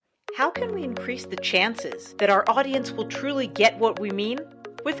How can we increase the chances that our audience will truly get what we mean?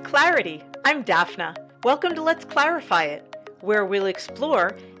 With clarity. I'm Daphna. Welcome to Let's Clarify It, where we'll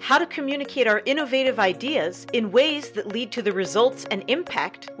explore how to communicate our innovative ideas in ways that lead to the results and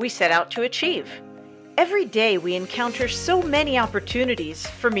impact we set out to achieve. Every day we encounter so many opportunities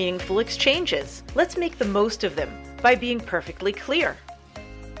for meaningful exchanges. Let's make the most of them by being perfectly clear.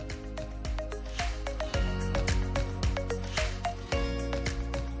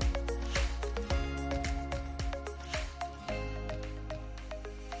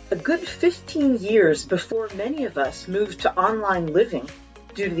 A good 15 years before many of us moved to online living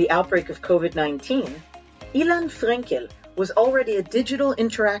due to the outbreak of COVID-19, Elan Frenkel was already a digital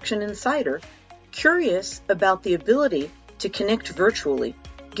interaction insider, curious about the ability to connect virtually,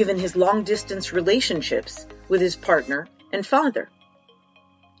 given his long-distance relationships with his partner and father.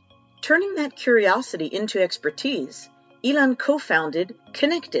 Turning that curiosity into expertise, Elan co-founded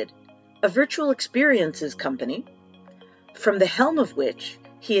Konnected, a virtual experiences company, from the helm of which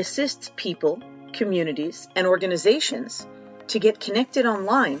he assists people, communities, and organizations to get connected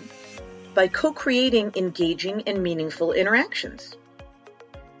online by co-creating engaging and meaningful interactions.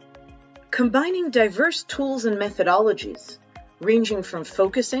 Combining diverse tools and methodologies, ranging from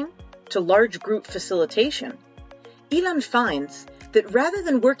focusing to large group facilitation, Elan finds that rather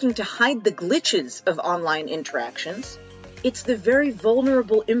than working to hide the glitches of online interactions, it's the very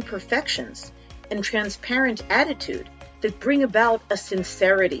vulnerable imperfections and transparent attitude that bring about a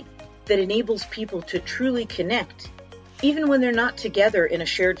sincerity that enables people to truly connect, even when they're not together in a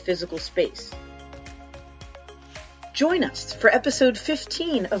shared physical space. Join us for episode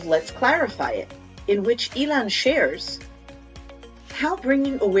 15 of Let's Clarify It, in which Elan shares how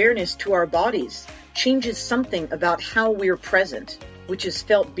bringing awareness to our bodies changes something about how we're present, which is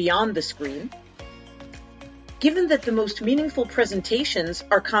felt beyond the screen. Given that the most meaningful presentations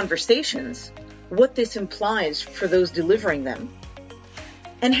are conversations, what this implies for those delivering them,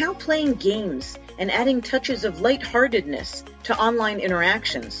 and how playing games and adding touches of lightheartedness to online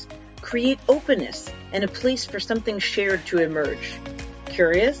interactions create openness and a place for something shared to emerge.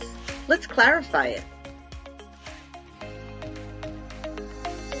 Curious? Let's clarify it.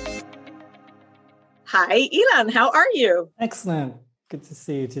 Hi, Elan. How are you? Excellent. Good to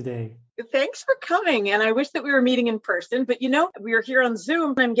see you today. Thanks for coming. And I wish that we were meeting in person, but we are here on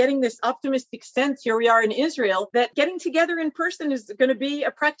Zoom. I'm getting this optimistic sense, here we are in Israel, that getting together in person is going to be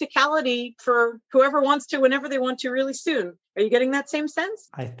a practicality for whoever wants to, whenever they want to, really soon. Are you getting that same sense?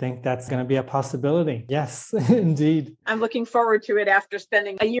 I think that's going to be a possibility. Yes, indeed. I'm looking forward to it after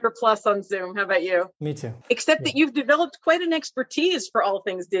spending a year plus on Zoom. How about you? Me too. Except that you've developed quite an expertise for all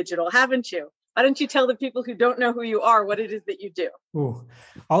things digital, haven't you? Why don't you tell the people who don't know who you are what it is that you do? Ooh,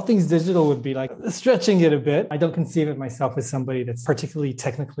 all things digital would be like stretching it a bit. I don't conceive of myself as somebody that's particularly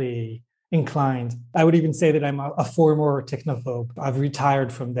technically inclined. I would even say that I'm a former technophobe. I've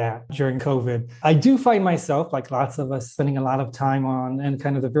retired from that during COVID. I do find myself, like lots of us, spending a lot of time on and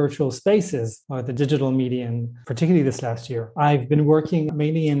kind of the virtual spaces or the digital medium, particularly this last year. I've been working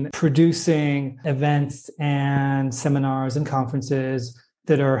mainly in producing events and seminars and conferences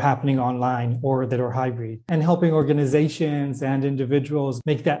that are happening online or that are hybrid, and helping organizations and individuals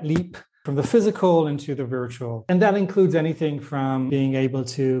make that leap from the physical into the virtual. And that includes anything from being able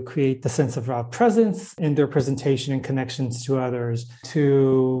to create the sense of presence in their presentation and connections to others,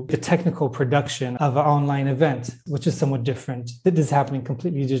 to the technical production of an online event, which is somewhat different. That is happening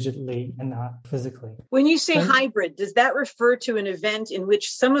completely digitally and not physically. When you say hybrid, does that refer to an event in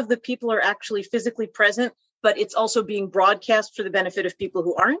which some of the people are actually physically present, but it's also being broadcast for the benefit of people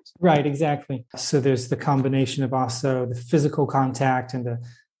who aren't? Right, exactly. So there's the combination of also the physical contact and the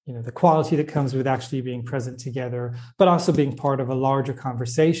quality that comes with actually being present together, but also being part of a larger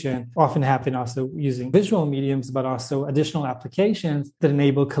conversation, often happen also using visual mediums, but also additional applications that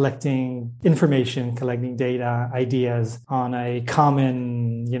enable collecting information, collecting data, ideas on a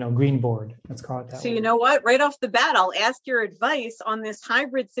common, green board. Let's call it that. So you know what? Right off the bat, I'll ask your advice on this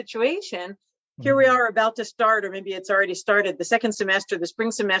hybrid situation. Here we are about to start, or maybe it's already started, the second semester, the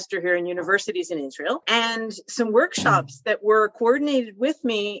spring semester here in universities in Israel. And some workshops that were coordinated with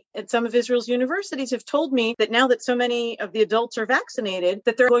me at some of Israel's universities have told me that now that so many of the adults are vaccinated,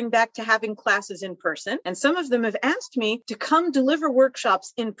 that they're going back to having classes in person. And some of them have asked me to come deliver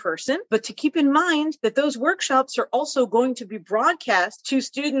workshops in person, but to keep in mind that those workshops are also going to be broadcast to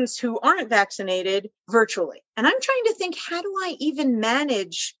students who aren't vaccinated virtually. And I'm trying to think, how do I even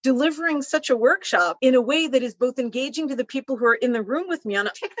manage delivering such a workshop in a way that is both engaging to the people who are in the room with me on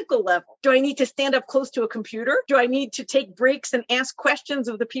a technical level? Do I need to stand up close to a computer? Do I need to take breaks and ask questions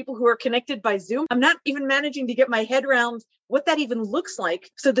of the people who are connected by Zoom? I'm not even managing to get my head around what that even looks like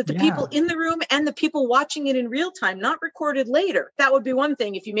so that the people in the room and the people watching it in real time, not recorded later. That would be one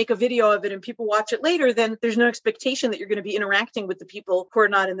thing. If you make a video of it and people watch it later, then there's no expectation that you're going to be interacting with the people who are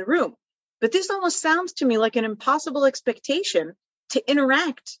not in the room. But this almost sounds to me like an impossible expectation to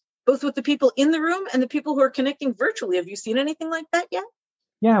interact both with the people in the room and the people who are connecting virtually. Have you seen anything like that yet?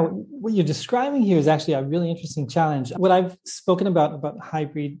 Yeah, what you're describing here is actually a really interesting challenge. What I've spoken about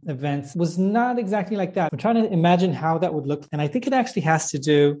hybrid events was not exactly like that. I'm trying to imagine how that would look. And I think it actually has to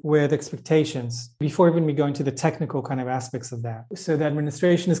do with expectations before even we go into the technical kind of aspects of that. So the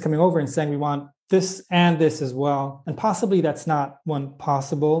administration is coming over and saying, we want this and this as well. And possibly that's not one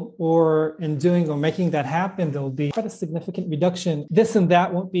possible, or in doing or making that happen, there'll be quite a significant reduction. This and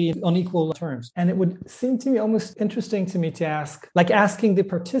that won't be on equal terms. And it would seem to me almost interesting to me to ask, like asking the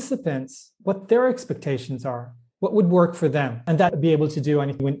participants what their expectations are. What would work for them? And that would be able to do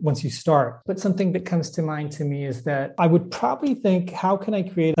anything once you start. But something that comes to mind to me is that I would probably think, how can I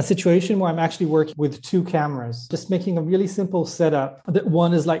create a situation where I'm actually working with two cameras, just making a really simple setup. That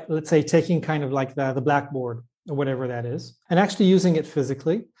one is like, let's say, taking kind of like the blackboard or whatever that is, and actually using it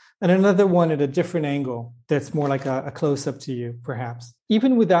physically. And another one at a different angle that's more like a close-up to you, perhaps.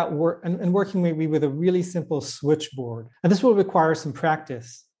 Even without working maybe with a really simple switchboard. And this will require some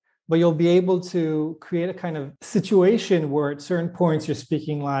practice. But you'll be able to create a kind of situation where at certain points you're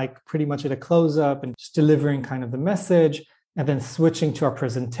speaking like pretty much at a close-up and just delivering kind of the message, and then switching to our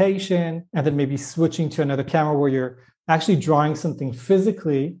presentation, and then maybe switching to another camera where you're actually drawing something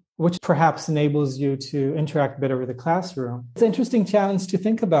physically, which perhaps enables you to interact better with the classroom. It's an interesting challenge to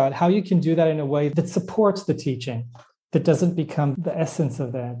think about how you can do that in a way that supports the teaching, that doesn't become the essence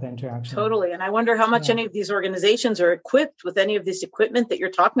of the interaction. Totally. And I wonder how much any of these organizations are equipped with any of this equipment that you're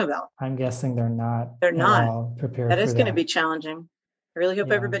talking about. I'm guessing they're not. They're not all prepared. That is going to be challenging. I really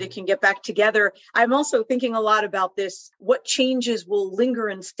hope everybody can get back together. I'm also thinking a lot about this. What changes will linger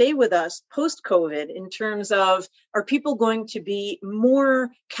and stay with us post-COVID in terms of, are people going to be more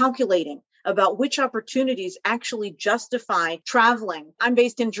calculating about which opportunities actually justify traveling? I'm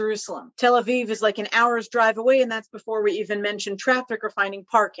based in Jerusalem. Tel Aviv is like an hour's drive away, and that's before we even mention traffic or finding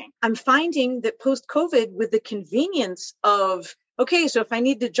parking. I'm finding that post-COVID, with the convenience of, okay, so if I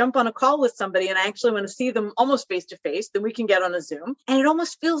need to jump on a call with somebody and I actually want to see them almost face to face, then we can get on a Zoom. And it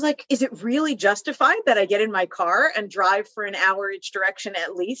almost feels like, is it really justified that I get in my car and drive for an hour each direction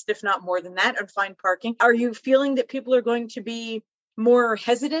at least, if not more than that, and find parking? Are you feeling that people are going to be more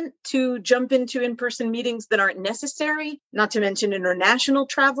hesitant to jump into in-person meetings that aren't necessary, not to mention international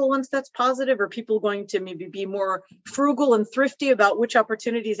travel once that's positive? Are people going to maybe be more frugal and thrifty about which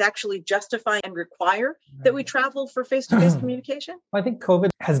opportunities actually justify and require that we travel for face-to-face communication? I think COVID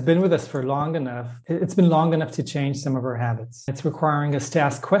has been with us for long enough. It's been long enough to change some of our habits. It's requiring us to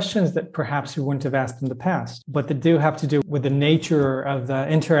ask questions that perhaps we wouldn't have asked in the past, but that do have to do with the nature of the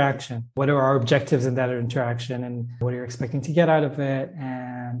interaction. What are our objectives in that interaction, and what are you expecting to get out of it?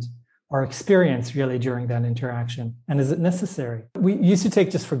 And our experience really during that interaction. And is it necessary? We used to take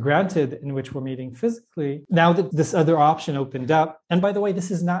just for granted in which we're meeting physically. Now that this other option opened up, and by the way,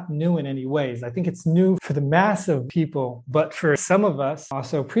 this is not new in any ways. I think it's new for the mass of people, but for some of us,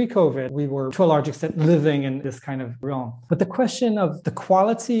 also pre-COVID, we were to a large extent living in this kind of realm. But the question of the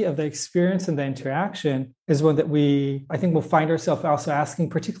quality of the experience and the interaction is one that I think we'll find ourselves also asking,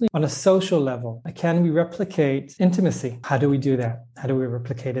 particularly on a social level. Can we replicate intimacy? How do we do that? How do we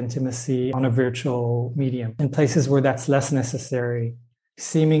replicate intimacy on a virtual medium in places where that's less necessary?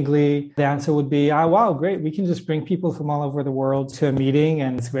 Seemingly, the answer would be, wow, great. We can just bring people from all over the world to a meeting,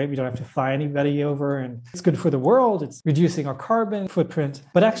 and it's great. We don't have to fly anybody over, and it's good for the world. It's reducing our carbon footprint.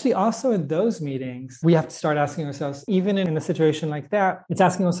 But actually, also in those meetings, we have to start asking ourselves, even in a situation like that, it's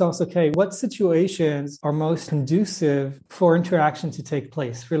asking ourselves, okay, what situations are most conducive for interaction to take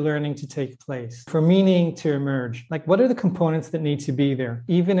place, for learning to take place, for meaning to emerge? Like, what are the components that need to be there,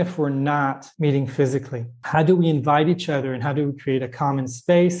 even if we're not meeting physically? How do we invite each other, and how do we create a common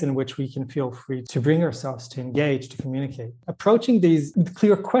space in which we can feel free to bring ourselves, to engage, to communicate? Approaching these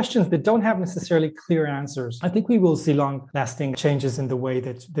clear questions that don't have necessarily clear answers, I think we will see long-lasting changes in the way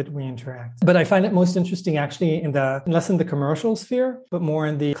that we interact. But I find it most interesting actually less in the commercial sphere, but more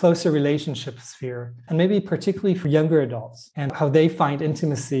in the closer relationship sphere, and maybe particularly for younger adults and how they find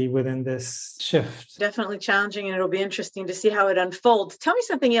intimacy within this shift. Definitely challenging, and it'll be interesting to see how it unfolds. Tell me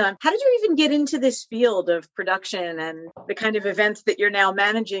something, Elan. How did you even get into this field of production and the kind of events that you're now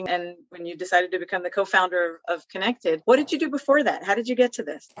managing and when you decided to become the co-founder of Konnected. What did you do before that? How did you get to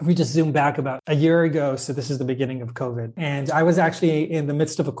this? We just zoomed back about a year ago. So this is the beginning of COVID. And I was actually in the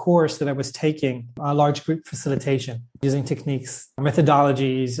midst of a course that I was taking, a large group facilitation, using techniques,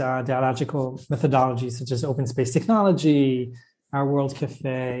 methodologies, dialogical methodologies such as open space technology, our World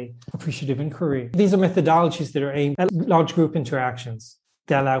Cafe, appreciative inquiry. These are methodologies that are aimed at large group interactions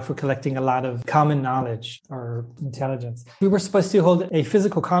that allow for collecting a lot of common knowledge or intelligence. We were supposed to hold a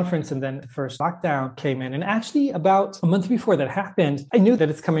physical conference, and then the first lockdown came in. And actually, about a month before that happened, I knew that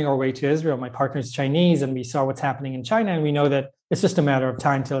it's coming our way to Israel. My partner's Chinese, and we saw what's happening in China, and we know that it's just a matter of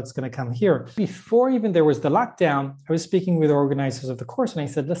time till it's going to come here. Before even there was the lockdown, I was speaking with the organizers of the course, and I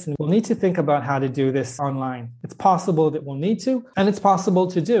said, listen, we'll need to think about how to do this online. It's possible that we'll need to, and it's possible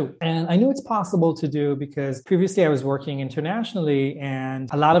to do. And I knew it's possible to do because previously I was working internationally, and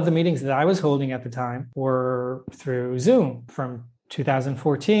a lot of the meetings that I was holding at the time were through Zoom from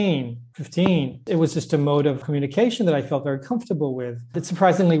 2014, 15. It was just a mode of communication that I felt very comfortable with. But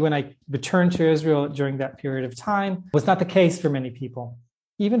surprisingly, when I returned to Israel during that period of time, was not the case for many people.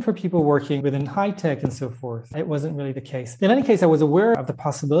 Even for people working within high tech and so forth, it wasn't really the case. In any case, I was aware of the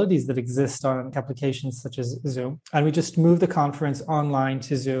possibilities that exist on applications such as Zoom. And we just moved the conference online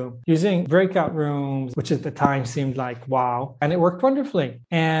to Zoom using breakout rooms, which at the time seemed like, wow. And it worked wonderfully.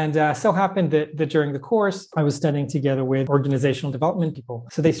 And so happened that during the course, I was studying together with organizational development people.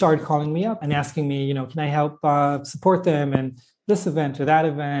 So they started calling me up and asking me, can I help support them and this event or that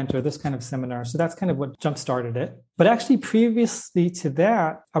event or this kind of seminar. So that's kind of what jump-started it. But actually, previously to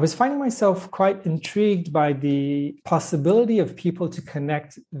that, I was finding myself quite intrigued by the possibility of people to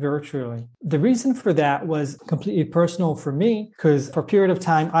connect virtually. The reason for that was completely personal for me, because for a period of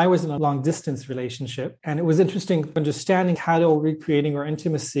time, I was in a long-distance relationship. And it was interesting understanding how to recreating our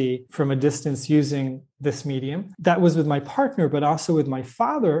intimacy from a distance using this medium. That was with my partner, but also with my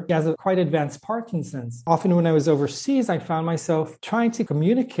father. He has a quite advanced Parkinson's. Often when I was overseas, I found myself trying to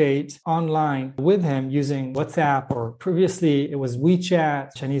communicate online with him using WhatsApp, or previously it was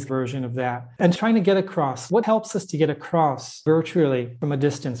WeChat, Chinese version of that, and trying to get across what helps us to get across virtually from a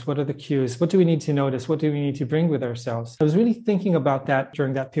distance. What are the cues? What do we need to notice? What do we need to bring with ourselves? I was really thinking about that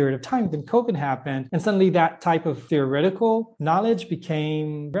during that period of time. Then COVID happened, and suddenly that type of theoretical knowledge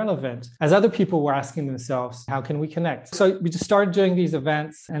became relevant as other people were asking themselves, how can we connect? So we just started doing these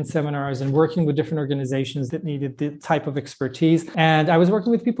events and seminars and working with different organizations that needed the type of expertise. And I was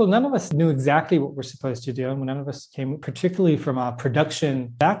working with people, none of us knew exactly what we're supposed to do. And none of us came particularly from a production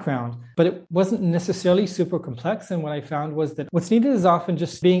background, but it wasn't necessarily super complex. And what I found was that what's needed is often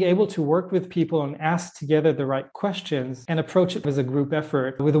just being able to work with people and ask together the right questions and approach it as a group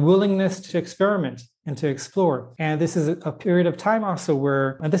effort with a willingness to experiment and to explore. And this is a period of time also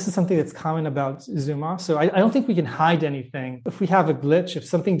where, and this is something that's common about Zoom also, I don't think we can hide anything. If we have a glitch, if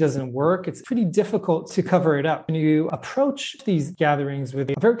something doesn't work, it's pretty difficult to cover it up. When you approach these gatherings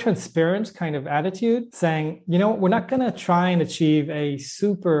with a very transparent kind of attitude, saying, we're not going to try and achieve a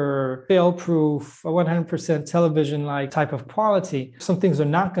super fail-proof, 100% television-like type of quality. Some things are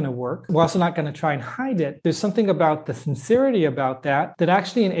not going to work. We're also not going to try and hide it. There's something about the sincerity about that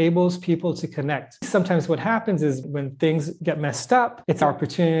actually enables people to connect. Sometimes what happens is when things get messed up, it's an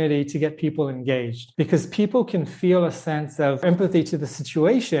opportunity to get people engaged because people can feel a sense of empathy to the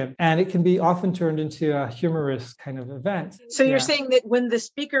situation, and it can be often turned into a humorous kind of event. So you're saying that when the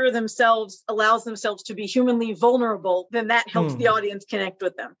speaker themselves allows themselves to be humanly vulnerable, then that helps the audience connect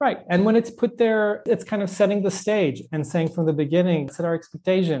with them. Right. And when it's put there, it's kind of setting the stage and saying from the beginning, set our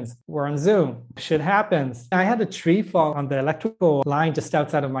expectations. We're on Zoom. Shit happens. I had a tree fall on the electrical line just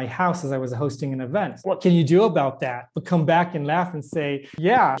outside of my house as I was hosting an event. What can you do about that? But come back and laugh and say,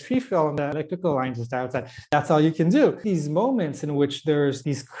 yeah, a tree fell on the electrical line just outside. That's all you can do. These moments in which there's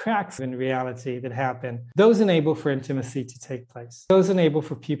these cracks in reality that happen, those enable for intimacy to take place. Those enable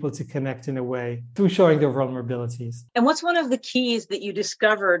for people to connect in a way through showing their vulnerabilities. And what's one of the keys that you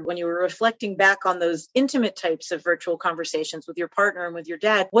discovered when you were reflecting back on those intimate types of virtual conversations with your partner and with your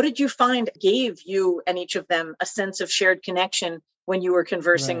dad? What did you find gave you and each of them a sense of shared connection when you were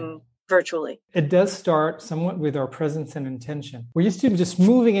conversing virtually? It does start somewhat with our presence and intention. We're used to just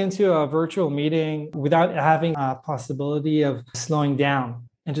moving into a virtual meeting without having a possibility of slowing down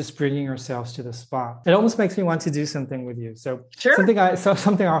and just bringing ourselves to the spot. It almost makes me want to do something with you. So something I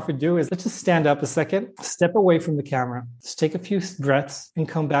often do is let's just stand up a second, step away from the camera, just take a few breaths and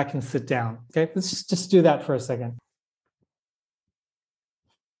come back and sit down. Okay, let's just do that for a second.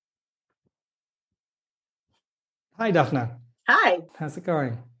 Hi, Daphna. Hi. How's it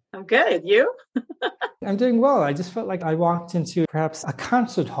going? I'm good. You? I'm doing well. I just felt like I walked into perhaps a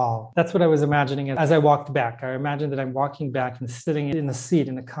concert hall. That's what I was imagining as I walked back. I imagined that I'm walking back and sitting in a seat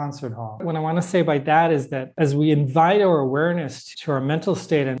in a concert hall. What I want to say by that is that as we invite our awareness to our mental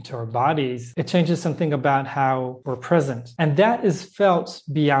state and to our bodies, it changes something about how we're present. And that is felt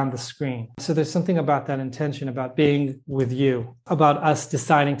beyond the screen. So there's something about that intention, about being with you, about us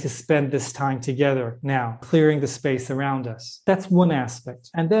deciding to spend this time together now, clearing the space around us. That's one aspect.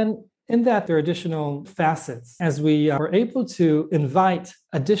 And then in that, there are additional facets. As we are able to invite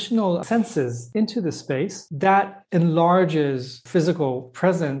additional senses into the space, that enlarges physical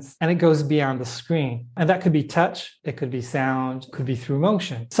presence and it goes beyond the screen. And that could be touch, it could be sound, it could be through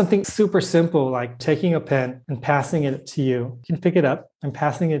motion. Something super simple like taking a pen and passing it to you. You can pick it up and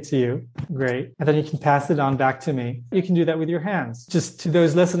passing it to you. Great. And then you can pass it on back to me. You can do that with your hands. Just to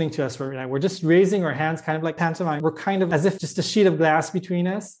those listening to us right now, we're just raising our hands kind of like pantomime. We're kind of as if just a sheet of glass between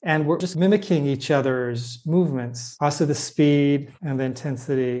us and we're just mimicking each other's movements. Also the speed and the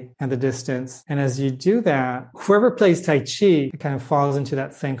intensity and the distance. And as you do that, whoever plays Tai Chi, it kind of falls into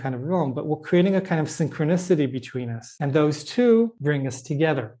that same kind of realm, but we're creating a kind of synchronicity between us. And those two bring us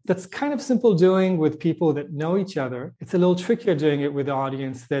together. That's kind of simple doing with people that know each other. It's a little trickier doing it with an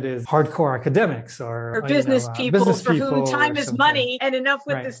audience that is hardcore academics or business people for whom time is money and enough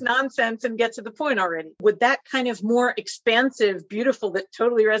with this nonsense and get to the point already. With that kind of more expansive, beautiful, that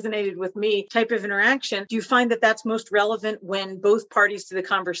totally resonated with me type of interaction, do you find that that's most relevant when both parties to the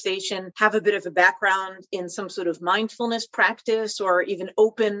conversation have a bit of a background in some sort of mindfulness practice or even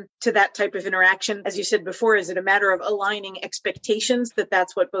open to that type of interaction? As you said before, is it a matter of aligning expectations that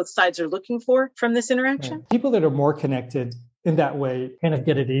that's what both sides are looking for from this interaction? Right. People that are more connected in that way kind of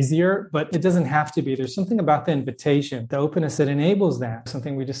get it easier, but it doesn't have to be. There's something about the invitation, the openness that enables that.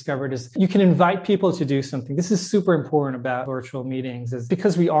 Something we discovered is you can invite people to do something. This is super important about virtual meetings is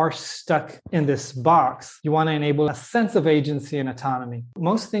because we are stuck in this box, you want to enable a sense of agency and autonomy.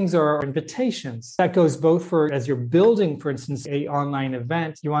 Most things are invitations. That goes both for as you're building, for instance, an online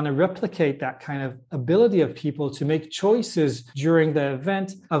event, you want to replicate that kind of ability of people to make choices during the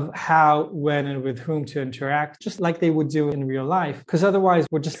event of how, when, and with whom to interact, just like they would do in real life, because otherwise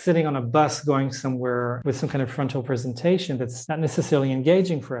we're just sitting on a bus going somewhere with some kind of frontal presentation that's not necessarily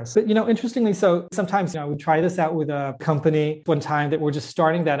engaging for us. But, interestingly, so sometimes, we try this out with a company one time that we're just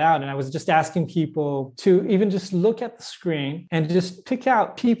starting that out. And I was just asking people to even just look at the screen and just pick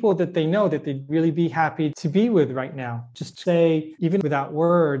out people that they know that they'd really be happy to be with right now. Just say, even without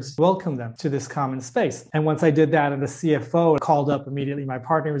words, welcome them to this common space. And once I did that and the CFO called up immediately, my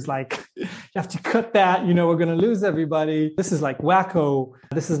partner was like, you have to cut that, we're going to lose everybody. This is like wacko.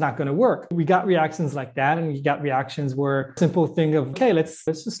 This is not going to work. We got reactions like that. And we got reactions where simple thing of, okay, let's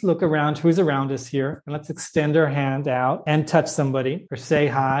just look around who's around us here. And let's extend our hand out and touch somebody or say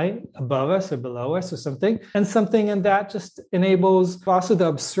hi above us or below us or something. And something in that just enables also the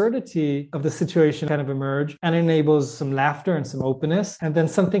absurdity of the situation kind of emerge and enables some laughter and some openness. And then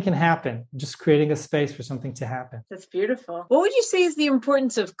something can happen, just creating a space for something to happen. That's beautiful. What would you say is the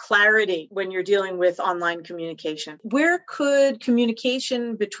importance of clarity when you're dealing with online communication? Where could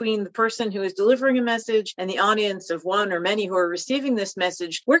communication between the person who is delivering a message and the audience of one or many who are receiving this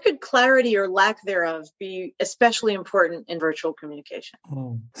message, where could clarity or lack thereof be especially important in virtual communication?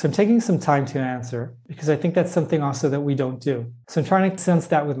 So I'm taking some time to answer because I think that's something also that we don't do. So I'm trying to sense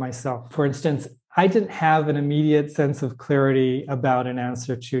that with myself. For instance, I didn't have an immediate sense of clarity about an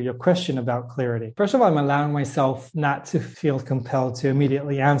answer to your question about clarity. First of all, I'm allowing myself not to feel compelled to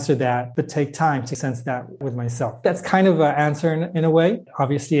immediately answer that, but take time to sense that with myself. That's kind of an answer in a way.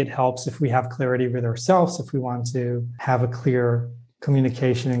 Obviously, it helps if we have clarity with ourselves, if we want to have a clear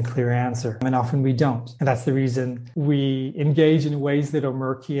communication and clear answer. And often we don't. And that's the reason we engage in ways that are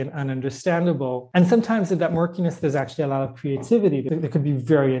murky and ununderstandable. And sometimes in that murkiness, there's actually a lot of creativity that could be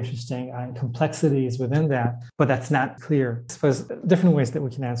very interesting and complexities within that, but that's not clear. I suppose different ways that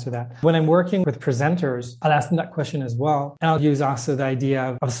we can answer that. When I'm working with presenters, I'll ask them that question as well. And I'll use also the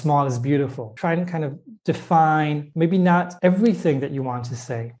idea of small is beautiful. Try and kind of define maybe not everything that you want to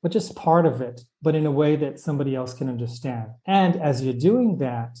say, but just part of it, but in a way that somebody else can understand. And as you're doing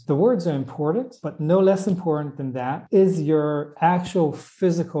that, the words are important, but no less important than that is your actual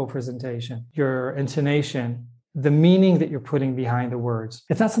physical presentation, your intonation, the meaning that you're putting behind the words.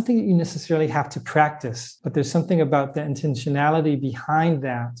 It's not something that you necessarily have to practice, but there's something about the intentionality behind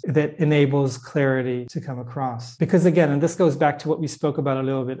that enables clarity to come across. Because again, and this goes back to what we spoke about a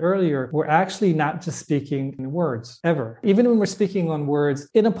little bit earlier, we're actually not just speaking in words ever. Even when we're speaking on words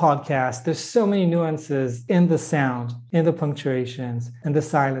in a podcast, there's so many nuances in the sound, in the punctuations, in the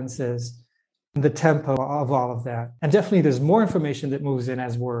silences, the tempo of all of that. And definitely there's more information that moves in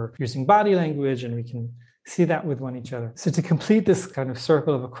as we're using body language, and we can see that with one each other. So to complete this kind of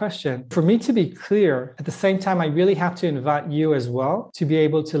circle of a question, for me to be clear, at the same time, I really have to invite you as well to be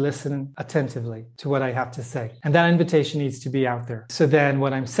able to listen attentively to what I have to say. And that invitation needs to be out there. So then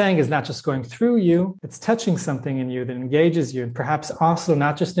what I'm saying is not just going through you, it's touching something in you that engages you, and perhaps also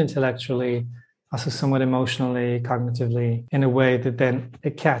not just intellectually, also somewhat emotionally, cognitively, in a way that then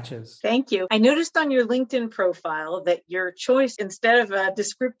it catches. Thank you. I noticed on your LinkedIn profile that your choice, instead of a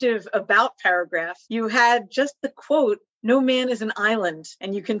descriptive about paragraph, you had just the quote, "No man is an island,"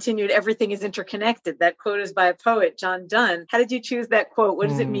 and you continued, "Everything is interconnected." That quote is by a poet, John Donne. How did you choose that quote? What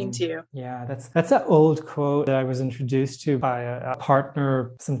does it mean to you? Yeah, that's an old quote that I was introduced to by a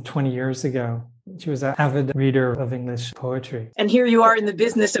partner some 20 years ago. She was an avid reader of English poetry. And here you are in the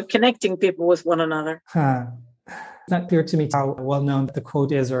business of connecting people with one another. It's not clear to me how well known the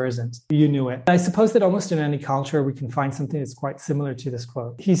quote is or isn't. You knew it. I suppose that almost in any culture, we can find something that's quite similar to this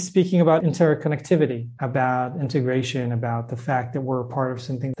quote. He's speaking about interconnectivity, about integration, about the fact that we're a part of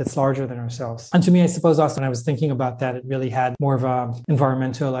something that's larger than ourselves. And to me, I suppose also when I was thinking about that, it really had more of an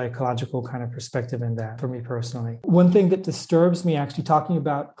environmental, ecological kind of perspective in that for me personally. One thing that disturbs me actually talking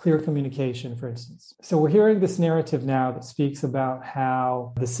about clear communication, for instance. So we're hearing this narrative now that speaks about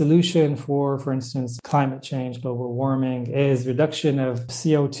how the solution for instance, climate change, global warming is reduction of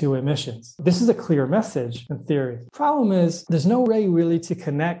CO2 emissions. This is a clear message in theory. The problem is there's no way really to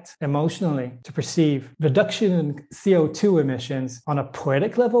connect emotionally to perceive reduction in CO2 emissions on a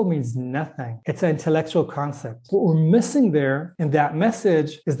poetic level means nothing. It's an intellectual concept. What we're missing there in that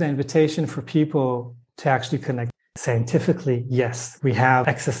message is the invitation for people to actually connect. Scientifically, yes, we have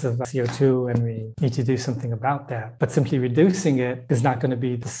excess of CO2 and we need to do something about that. But simply reducing it is not going to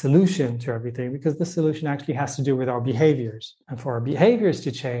be the solution to everything, because the solution actually has to do with our behaviors. And for our behaviors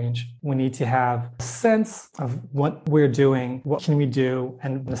to change, we need to have a sense of what we're doing, what can we do,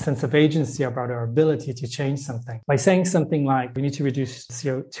 and a sense of agency about our ability to change something. By saying something like, we need to reduce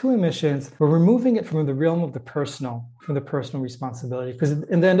CO2 emissions, we're removing it from the realm of the personal, from the personal responsibility. Because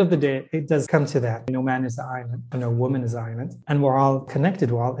in the end of the day, it does come to that. No man is an island, and no woman is an island. And we're all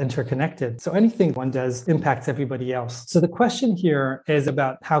connected, we're all interconnected. So anything one does impacts everybody else. So the question here is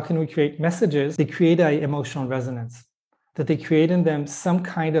about how can we create messages that create an emotional resonance, that they create in them some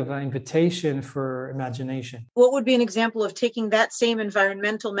kind of an invitation for imagination. What would be an example of taking that same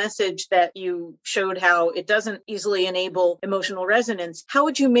environmental message that you showed how it doesn't easily enable emotional resonance? How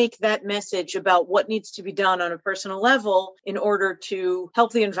would you make that message about what needs to be done on a personal level in order to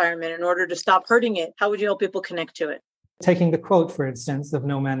help the environment, in order to stop hurting it? How would you help people connect to it? Taking the quote, for instance, of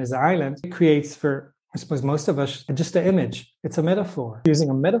 "No man is an island," it creates for, I suppose, most of us, just an image. It's a metaphor.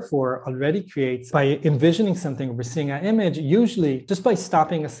 Using a metaphor already creates, by envisioning something, we're seeing an image, usually just by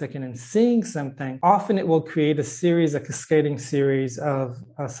stopping a second and seeing something, often it will create a cascading series of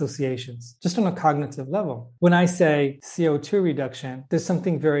associations, just on a cognitive level. When I say CO2 reduction, there's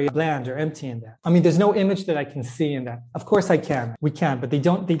something very bland or empty in that. I mean, there's no image that I can see in that. Of course I can. We can, but they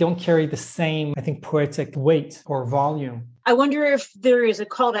don't carry the same, I think, poetic weight or volume. I wonder if there is a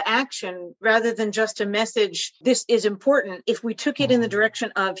call to action rather than just a message, this is important. If we took it in the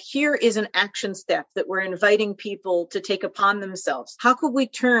direction of, here is an action step that we're inviting people to take upon themselves. How could we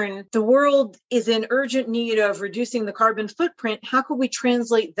turn, the world is in urgent need of reducing the carbon footprint. How could we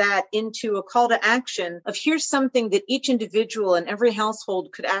translate that into a call to action of, here's something that each individual and every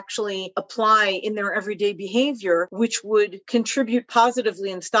household could actually apply in their everyday behavior, which would contribute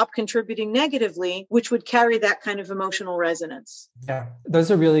positively and stop contributing negatively, which would carry that kind of emotional resonance? Yeah, those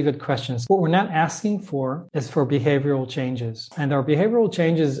are really good questions. What we're not asking for is for behavioral changes. And our behavioral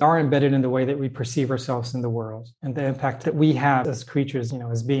changes are embedded in the way that we perceive ourselves in the world and the impact that we have as creatures,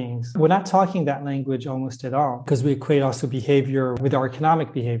 as beings. We're not talking that language almost at all, because we equate also behavior with our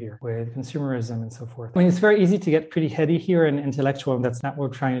economic behavior, with consumerism and so forth. I mean, it's very easy to get pretty heady here and intellectual, and that's not what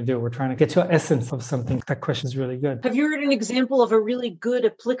we're trying to do. We're trying to get to an essence of something. That question is really good. Have you heard an example of a really good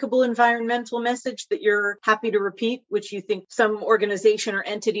applicable environmental message that you're happy to repeat, which you think some organization or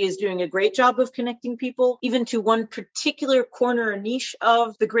entity is doing a great job of connecting people, even to one particular corner or niche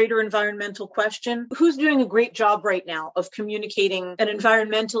of the greater environmental question? Who's doing a great job right now of communicating an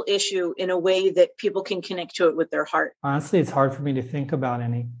environmental issue in a way that people can connect to it with their heart? Honestly, it's hard for me to think about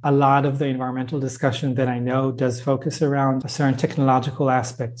any. A lot of the environmental discussion that I know does focus around a certain technological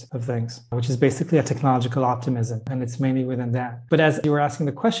aspect of things, which is basically a technological optimism, and it's mainly within that. But as you were asking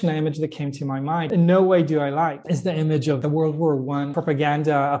the question, the image that came to my mind, in no way do I like, is the image of the World War I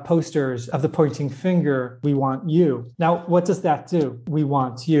propaganda posters of the pointing finger, we want you. Now, Now, what does that do? We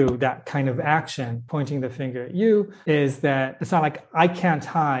want you, that kind of action, pointing the finger at you, is that it's not like I can't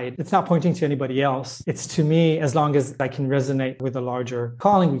hide. It's not pointing to anybody else. It's to me, as long as I can resonate with a larger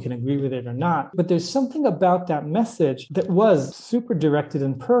calling, we can agree with it or not. But there's something about that message that was super directed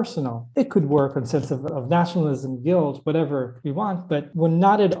and personal. It could work on sense of nationalism, guilt, whatever we want, but we're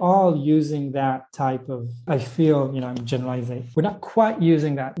not at all using that type of, I feel, I'm generalizing. We're not quite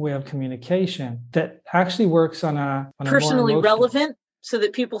using that way of communication that actually works on a personally more relevant, so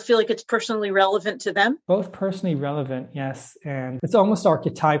that people feel like it's personally relevant to them. Both personally relevant, yes. And it's almost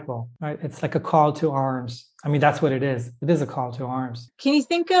archetypal, right? It's like a call to arms. I mean, that's what it is. It is a call to arms. Can you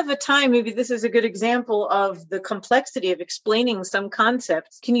think of a time, maybe this is a good example of the complexity of explaining some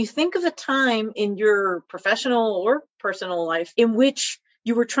concepts. Can you think of a time in your professional or personal life in which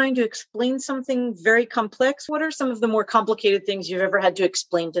you were trying to explain something very complex? What are some of the more complicated things you've ever had to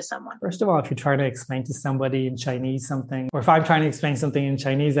explain to someone? First of all, if you're trying to explain to somebody in Chinese something, or if I'm trying to explain something in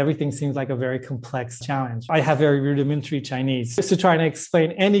Chinese, everything seems like a very complex challenge. I have very rudimentary Chinese. So trying to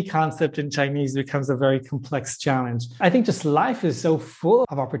explain any concept in Chinese becomes a very complex challenge. I think just life is so full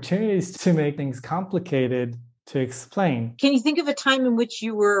of opportunities to make things complicated to explain. Can you think of a time in which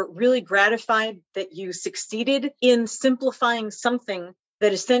you were really gratified that you succeeded in simplifying something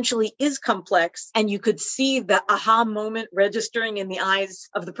that essentially is complex, and you could see the aha moment registering in the eyes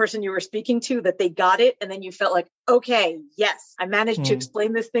of the person you were speaking to, that they got it, and then you felt like, okay, yes, I managed to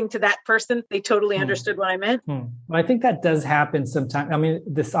explain this thing to that person. They totally understood what I meant. Well, I think that does happen sometimes. I mean,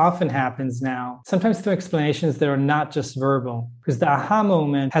 this often happens now, sometimes through explanations that are not just verbal, because the aha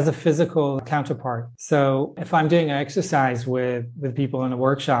moment has a physical counterpart. So if I'm doing an exercise with people in a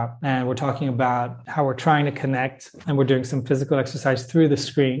workshop, and we're talking about how we're trying to connect, and we're doing some physical exercise through the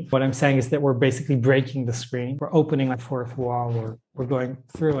screen, what I'm saying is that we're basically breaking the screen. We're opening a fourth wall, or we're going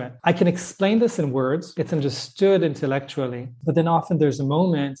through it. I can explain this in words. It's understood intellectually, but then often there's a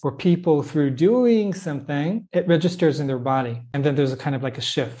moment where people, through doing something, it registers in their body. And then there's a kind of like a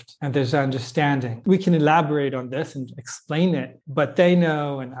shift, and there's understanding. We can elaborate on this and explain it, but they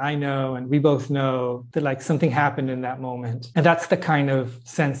know, and I know, and we both know that like something happened in that moment. And that's the kind of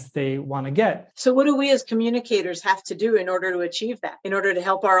sense they want to get. So what do we as communicators have to do in order to achieve that, in order to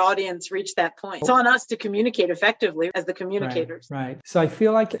help our audience reach that point? It's on us to communicate effectively as the communicators. Right. So I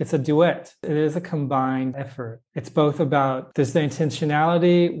feel like it's a duet. It is a combined effort. It's both about, there's the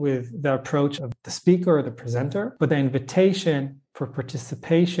intentionality with the approach of the speaker or the presenter, but the invitation for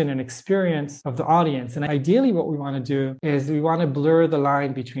participation and experience of the audience. And ideally, what we want to do is we want to blur the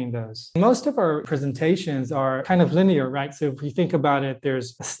line between those. Most of our presentations are kind of linear, right? So if we think about it,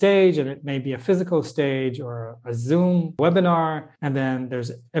 there's a stage, and it may be a physical stage or a Zoom webinar, and then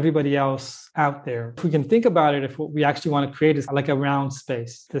there's everybody else out there. If we can think about it, if what we actually want to create is like a round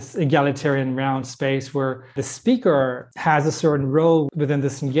space, this egalitarian round space where the speaker has a certain role within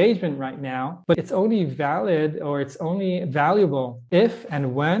this engagement right now, but it's only valid, or it's only valuable if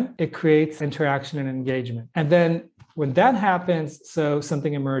and when it creates interaction and engagement. And then when that happens, so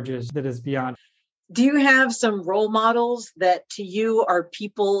something emerges that is beyond. Do you have some role models that to you are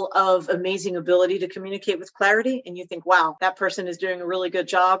people of amazing ability to communicate with clarity? And you think, wow, that person is doing a really good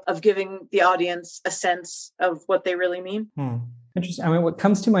job of giving the audience a sense of what they really mean? Interesting. I mean, what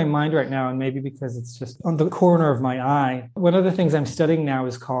comes to my mind right now, and maybe because it's just on the corner of my eye, one of the things I'm studying now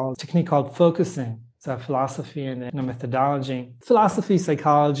is a technique called focusing. It's a philosophy and a methodology. Philosophy,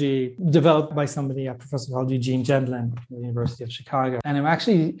 psychology, developed by somebody, a professor called Eugene Gendlin from the University of Chicago. And I'm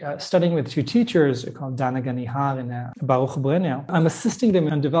actually studying with two teachers called Dana Ganihar and Baruch Brenner. I'm assisting them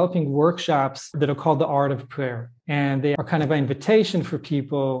in developing workshops that are called the Art of Prayer. And they are kind of an invitation for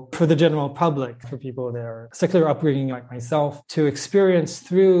people, for the general public, for people that are secular upbringing like myself, to experience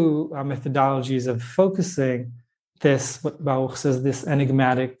through methodologies of focusing this, what Baruch says, this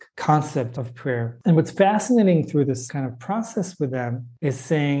enigmatic concept of prayer. And what's fascinating through this kind of process with them is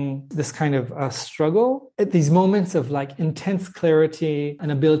seeing this kind of struggle at these moments of like intense clarity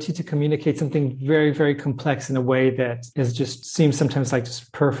and ability to communicate something very, very complex in a way that is just seems sometimes like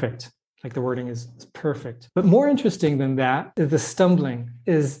just perfect. Like the wording is perfect. But more interesting than that is the stumbling,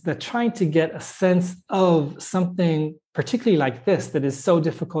 is the trying to get a sense of something particularly like this that is so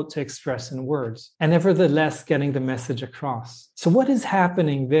difficult to express in words, and nevertheless getting the message across. So what is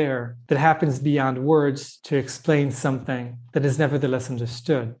happening there that happens beyond words to explain something that is nevertheless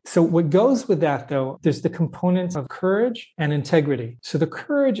understood? So what goes with that, though, there's the components of courage and integrity. So the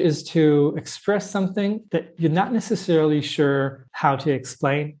courage is to express something that you're not necessarily sure how to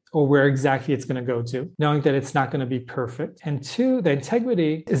explain or where exactly it's going to go to, knowing that it's not going to be perfect. And two, the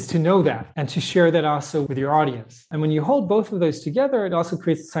integrity is to know that and to share that also with your audience. And when you hold both of those together, it also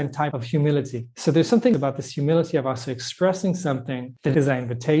creates a certain type of humility. So there's something about this humility of also expressing something that is an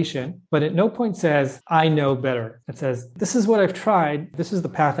invitation, but at no point says, I know better. It says, this is what I've tried. This is the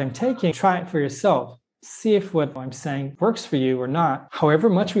path I'm taking. Try it for yourself. See if what I'm saying works for you or not. However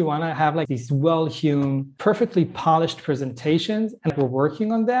much we want to have like these well-hewn, perfectly polished presentations, and we're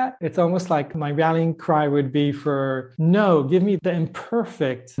working on that, it's almost like my rallying cry would be for, no, give me the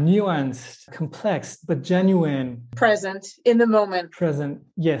imperfect, nuanced, complex, but genuine. Present in the moment. Present,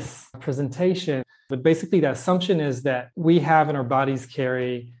 yes, presentation. But basically the assumption is that we have and our bodies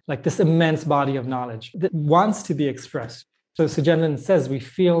carry like this immense body of knowledge that wants to be expressed. So Sujanlan says we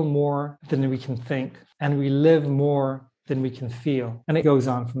feel more than we can think, and we live more than we can feel. And it goes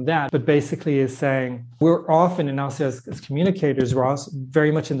on from that. But basically is saying we're often, and also as communicators, we're also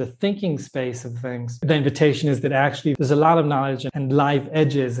very much in the thinking space of things. The invitation is that actually there's a lot of knowledge and live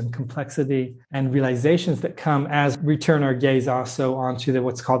edges and complexity and realizations that come as we turn our gaze also onto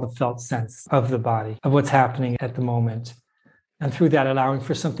what's called the felt sense of the body, of what's happening at the moment. And through that, allowing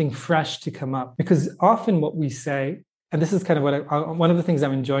for something fresh to come up. Because often what we say, and this is kind of what one of the things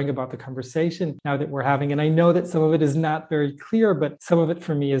I'm enjoying about the conversation now that we're having. And I know that some of it is not very clear, but some of it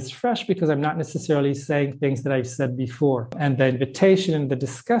for me is fresh because I'm not necessarily saying things that I've said before. And the invitation and the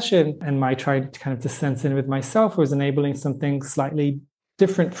discussion and my trying to kind of to sense in with myself was enabling something slightly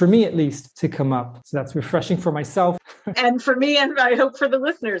different, for me at least, to come up. So that's refreshing for myself. And for me, and I hope for the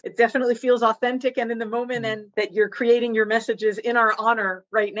listeners, it definitely feels authentic and in the moment, and that you're creating your messages in our honor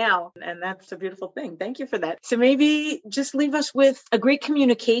right now. And that's a beautiful thing. Thank you for that. So maybe just leave us with a great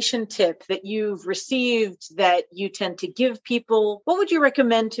communication tip that you've received that you tend to give people. What would you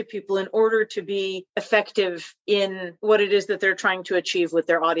recommend to people in order to be effective in what it is that they're trying to achieve with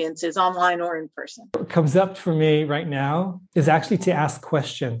their audiences, online or in person? What comes up for me right now is actually to ask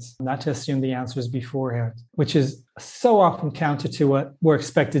questions, not to assume the answers beforehand, which is so often counter to what we're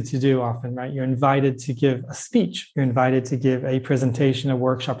expected to do often, right? You're invited to give a speech. You're invited to give a presentation, a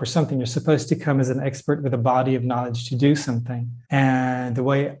workshop or something. You're supposed to come as an expert with a body of knowledge to do something. And the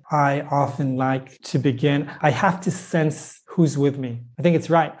way I often like to begin, I have to sense who's with me. I think it's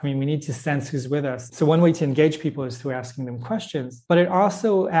right. I mean, we need to sense who's with us. So one way to engage people is through asking them questions, but it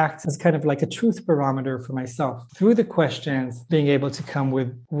also acts as kind of like a truth barometer for myself. Through the questions, being able to come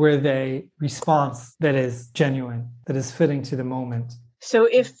with a response that is genuine, that is fitting to the moment. So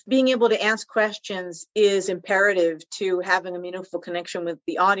if being able to ask questions is imperative to having a meaningful connection with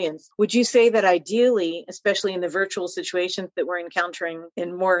the audience, would you say that ideally, especially in the virtual situations that we're encountering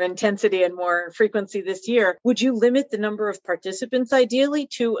in more intensity and more frequency this year, would you limit the number of participants ideally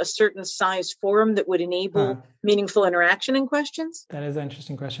to a certain size forum that would enable meaningful interaction and questions? That is an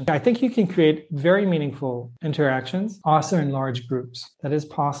interesting question. I think you can create very meaningful interactions also in large groups. That is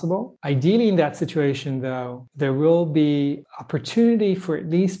possible. Ideally in that situation, though, there will be opportunity for at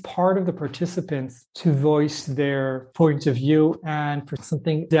least part of the participants to voice their point of view and for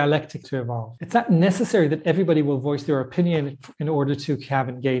something dialectic to evolve. It's not necessary that everybody will voice their opinion in order to have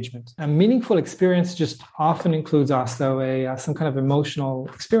engagement. A meaningful experience just often includes also some kind of emotional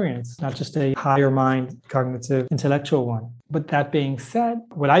experience, not just a higher mind, cognitive, intellectual one. But that being said,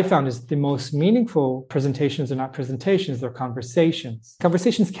 what I found is the most meaningful presentations are not presentations, they're conversations.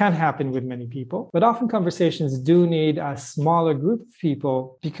 Conversations can happen with many people, but often conversations do need a smaller group of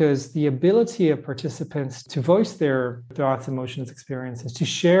people because the ability of participants to voice their thoughts, emotions, experiences, to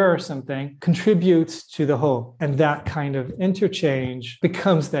share something contributes to the whole. And that kind of interchange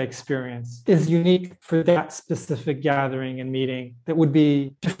becomes the experience, is unique for that specific gathering and meeting that would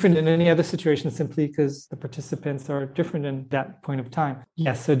be different in any other situation simply because the participants are different in that point of time.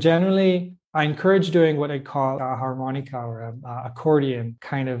 Yes, so generally, I encourage doing what I call a harmonica or an accordion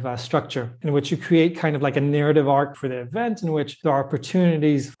kind of structure in which you create kind of like a narrative arc for the event in which there are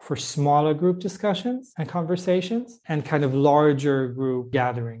opportunities for smaller group discussions and conversations and kind of larger group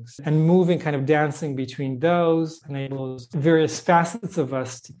gatherings. And moving, kind of dancing between those enables various facets of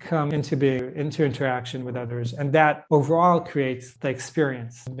us to come into interaction with others. And that overall creates the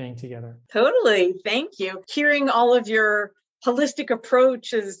experience of being together. Totally. Thank you. Hearing all of your holistic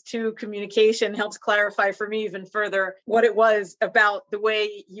approaches to communication helps clarify for me even further what it was about the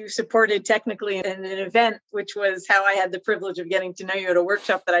way you supported technically in an event, which was how I had the privilege of getting to know you at a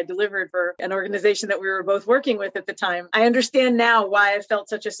workshop that I delivered for an organization that we were both working with at the time. I understand now why I felt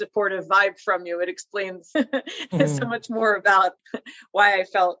such a supportive vibe from you. It explains so much more about why I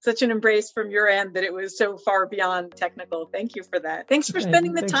felt such an embrace from your end that it was so far beyond technical. Thank you for that. Thanks for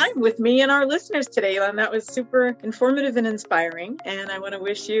spending the time with me and our listeners today, Elan. That was super informative and inspiring. inspiring. And I want to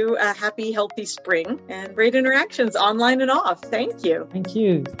wish you a happy, healthy spring and great interactions online and off. Thank you. Thank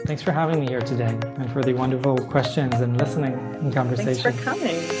you. Thanks for having me here today and for the wonderful questions and listening and conversation. Thanks for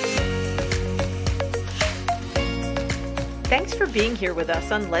coming. Thanks for being here with us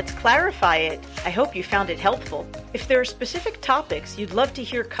on Let's Clarify It. I hope you found it helpful. If there are specific topics you'd love to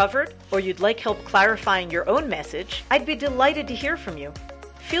hear covered or you'd like help clarifying your own message, I'd be delighted to hear from you.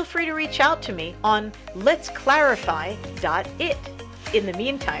 Feel free to reach out to me on letsclarify.it. In the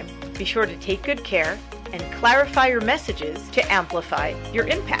meantime, be sure to take good care and clarify your messages to amplify your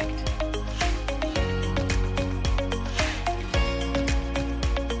impact.